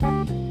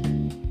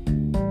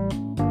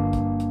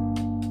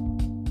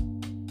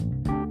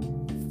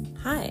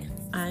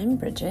I'm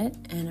Bridget,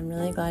 and I'm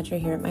really glad you're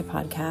here at my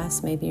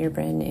podcast. Maybe you're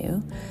brand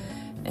new.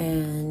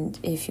 And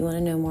if you want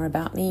to know more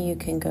about me, you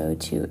can go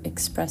to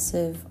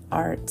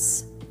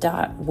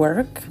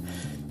expressivearts.work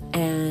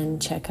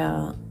and check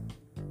out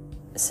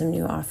some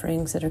new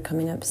offerings that are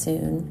coming up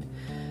soon.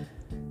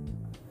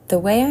 The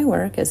way I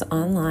work is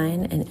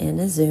online and in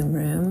a Zoom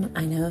room.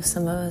 I know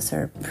some of us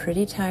are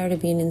pretty tired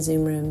of being in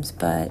Zoom rooms,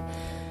 but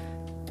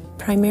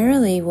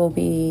primarily we'll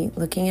be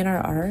looking at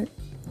our art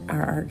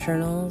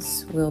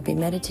journals, we'll be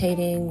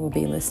meditating, we'll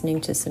be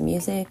listening to some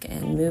music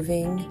and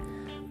moving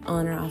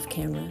on or off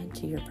camera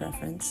to your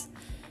preference.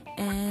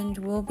 And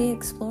we'll be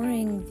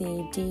exploring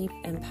the deep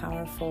and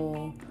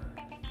powerful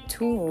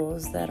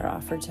tools that are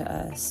offered to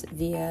us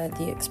via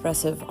the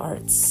expressive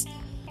arts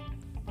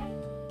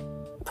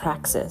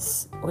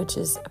praxis, which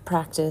is a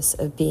practice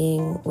of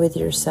being with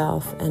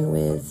yourself and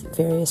with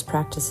various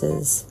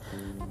practices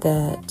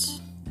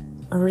that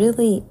are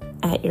really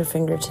at your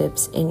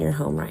fingertips in your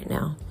home right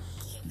now.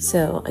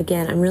 So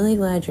again, I'm really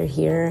glad you're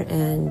here,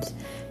 and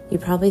you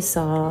probably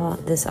saw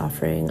this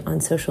offering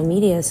on social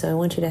media, so I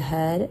want you to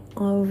head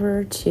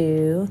over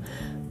to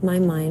my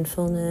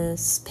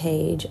mindfulness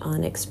page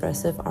on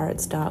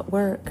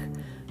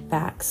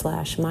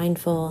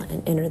expressivearts.work/mindful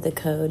and enter the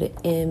code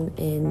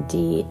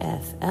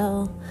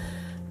MNDFL,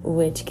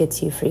 which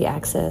gets you free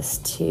access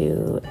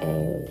to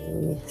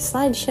a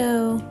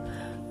slideshow,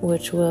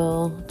 which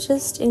will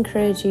just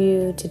encourage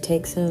you to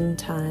take some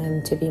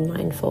time to be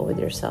mindful with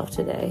yourself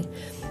today.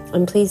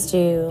 And please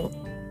do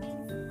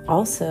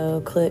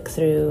also click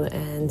through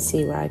and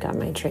see where I got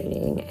my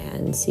training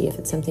and see if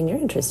it's something you're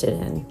interested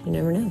in. You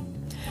never know.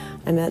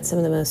 I met some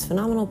of the most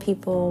phenomenal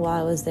people while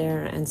I was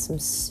there and some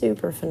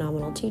super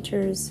phenomenal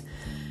teachers,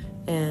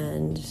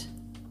 and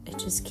it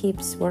just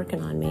keeps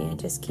working on me. I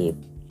just keep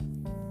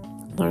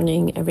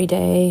learning every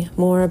day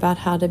more about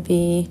how to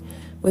be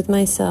with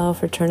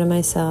myself, return to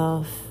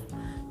myself,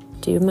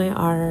 do my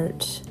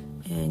art,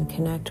 and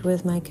connect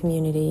with my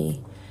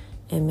community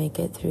and make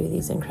it through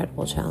these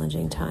incredible,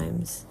 challenging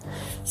times.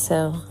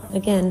 So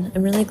again,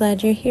 I'm really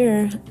glad you're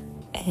here,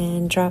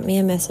 and drop me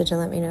a message and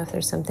let me know if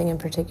there's something in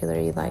particular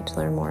you'd like to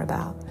learn more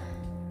about.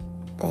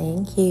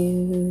 Thank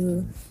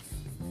you.